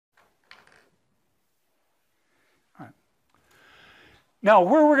Now,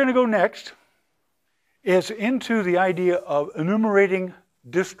 where we're going to go next is into the idea of enumerating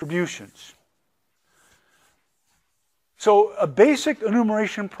distributions. So a basic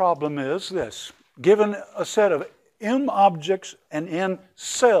enumeration problem is this. Given a set of M objects and N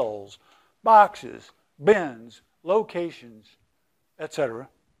cells, boxes, bins, locations, etc.,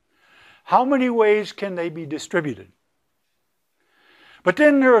 how many ways can they be distributed? But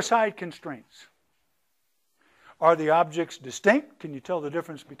then there are side constraints. Are the objects distinct? Can you tell the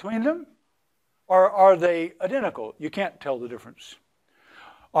difference between them? Or are they identical? You can't tell the difference.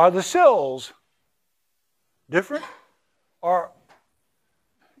 Are the cells different? Or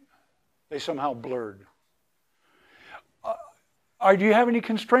they somehow blurred? Do you have any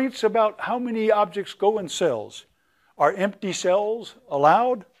constraints about how many objects go in cells? Are empty cells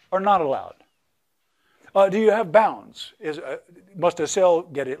allowed or not allowed? Do you have bounds? Must a cell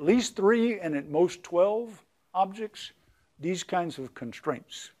get at least 3 and at most 12 objects? These kinds of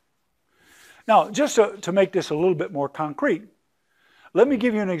constraints. Now, just to make this a little bit more concrete, let me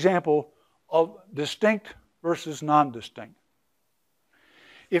give you an example of distinct versus non-distinct.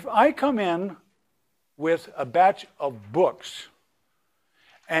 If I come in with a batch of books,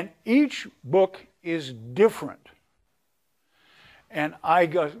 and each book is different, and I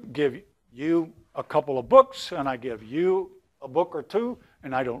give you a couple of books, and I give you a book or two,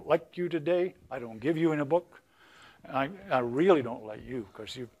 and I don't like you today, I don't give you any book, and I really don't like you,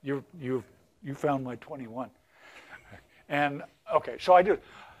 because you found my 21. And, okay, so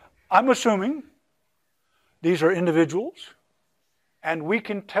I'm assuming these are individuals, and we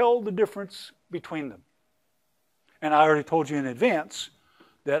can tell the difference between them. And I already told you in advance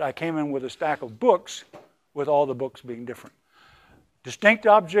that I came in with a stack of books with all the books being different. Distinct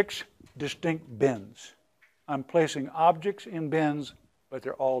objects, distinct bins. I'm placing objects in bins, but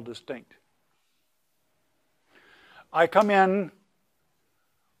they're all distinct. I come in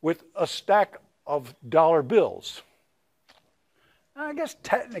with a stack of dollar bills. Now, I guess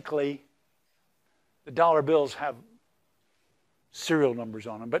technically the dollar bills have serial numbers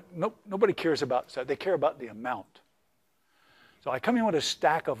on them, but nobody cares about that. They care about the amount. So I come in with a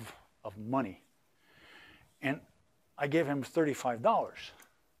stack of money, and I give him $35.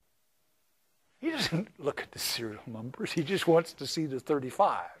 He doesn't look at the serial numbers. He just wants to see the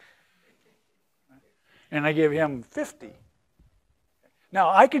 35. And I give him 50. Now,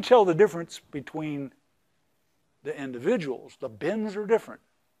 I can tell the difference between the individuals. The bins are different,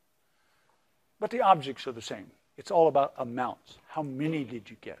 but the objects are the same. It's all about amounts. How many did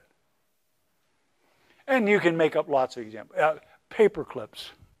you get? And you can make up lots of examples. Paper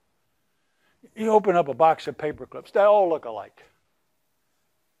clips. You open up a box of paper clips. They all look alike.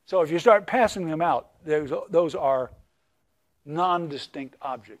 So if you start passing them out, those are non-distinct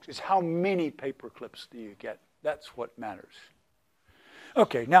objects. It's how many paper clips do you get. That's what matters.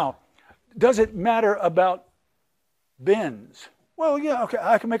 Okay, now, does it matter about bins? Well, yeah, okay,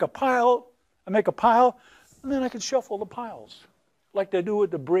 I can make a pile. I make a pile, and then I can shuffle the piles, like they do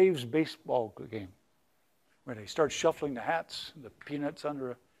at the Braves baseball game, where they start shuffling the hats, the peanuts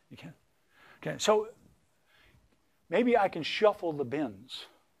under you can. Okay, so maybe I can shuffle the bins,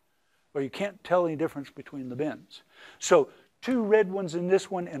 but you can't tell any difference between the bins. So 2 red ones in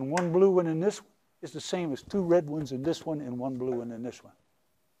this one and 1 blue one in this one is the same as 2 red ones in this one and 1 blue one in this one.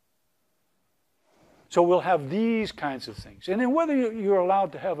 So we'll have these kinds of things. And then whether you're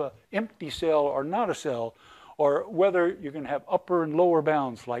allowed to have an empty cell or not a cell, or whether you can have upper and lower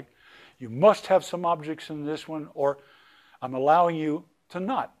bounds, like you must have some objects in this one, or I'm allowing you to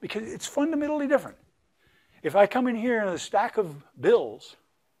not, because it's fundamentally different. If I come in here in a stack of bills,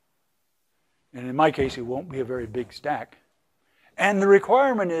 and in my case it won't be a very big stack, and the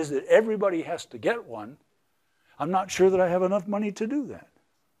requirement is that everybody has to get one, I'm not sure that I have enough money to do that.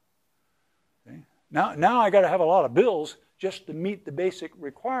 Okay? Now I got to have a lot of bills just to meet the basic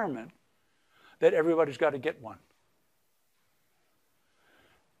requirement that everybody's got to get one.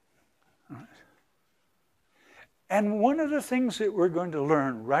 All right. And one of the things that we're going to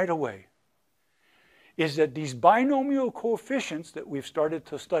learn right away is that these binomial coefficients that we've started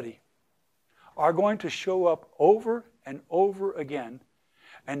to study are going to show up over and over again,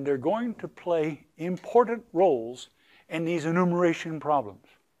 and they're going to play important roles in these enumeration problems.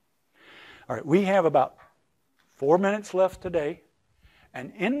 All right, we have about 4 minutes left today,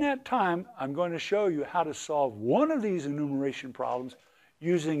 and in that time, I'm going to show you how to solve one of these enumeration problems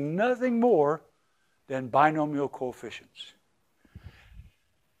using nothing more than binomial coefficients.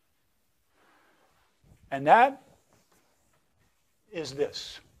 And that is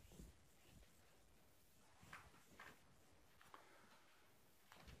this.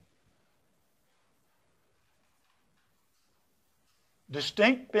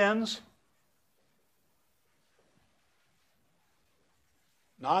 distinct bins,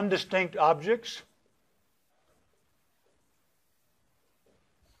 non-distinct objects,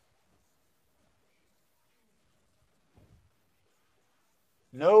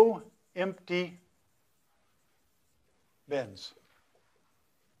 no empty bins.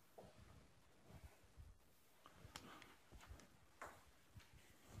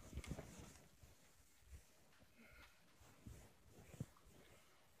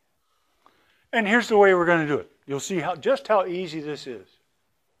 And here's the way we're going to do it. You'll see just how easy this is.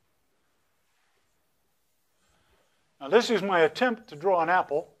 Now this is my attempt to draw an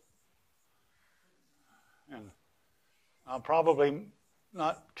apple. And I'll probably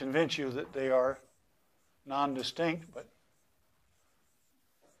not convince you that they are non-distinct, but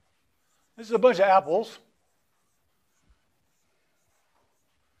this is a bunch of apples.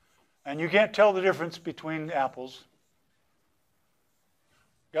 And you can't tell the difference between apples.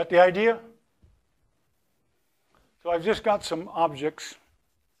 Got the idea? So I've just got some objects.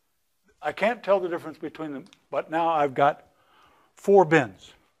 I can't tell the difference between them, but now I've got 4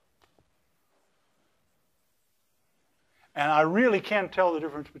 bins. And I really can't tell the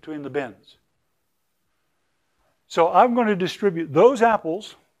difference between the bins. So I'm going to distribute those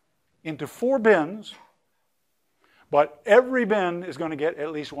apples into 4 bins, but every bin is going to get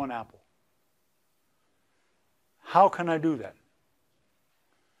at least 1 apple. How can I do that?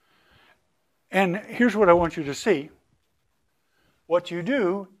 And here's what I want you to see. What you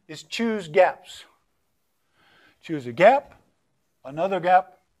do is choose gaps. Choose a gap, another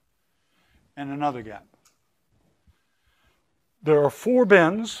gap, and another gap. There are 4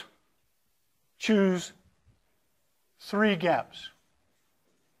 bins. Choose 3 gaps.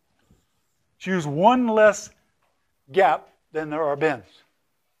 Choose 1 less gap than there are bins.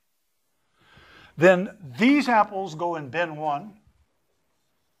 Then these apples go in bin 1.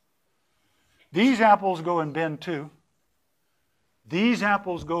 These apples go in bin 2. These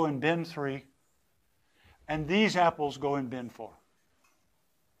apples go in bin 3. And these apples go in bin 4.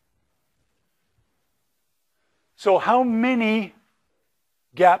 So how many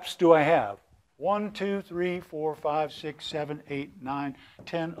gaps do I have? 1, 2, 3, 4, 5, 6, 7, 8, 9,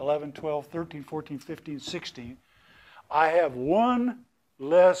 10, 11, 12, 13, 14, 15, 16. I have 1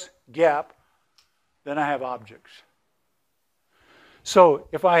 less gap than I have objects. So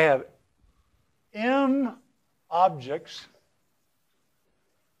if I have m objects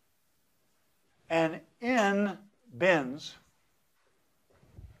and n bins,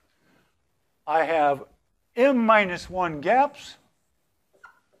 I have m minus 1 gaps,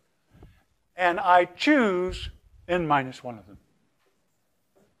 and I choose n minus 1 of them.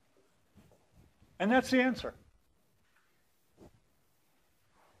 And that's the answer.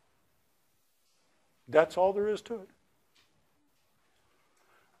 That's all there is to it.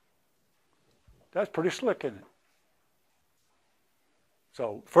 That's pretty slick, isn't it?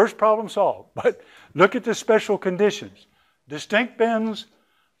 So, first problem solved. But look at the special conditions. Distinct bins,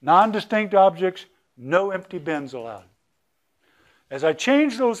 non-distinct objects, no empty bins allowed. As I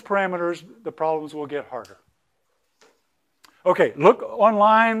change those parameters, the problems will get harder. Okay, look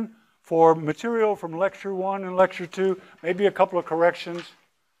online for material from Lecture 1 and Lecture 2, maybe a couple of corrections,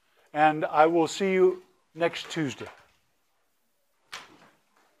 and I will see you next Tuesday.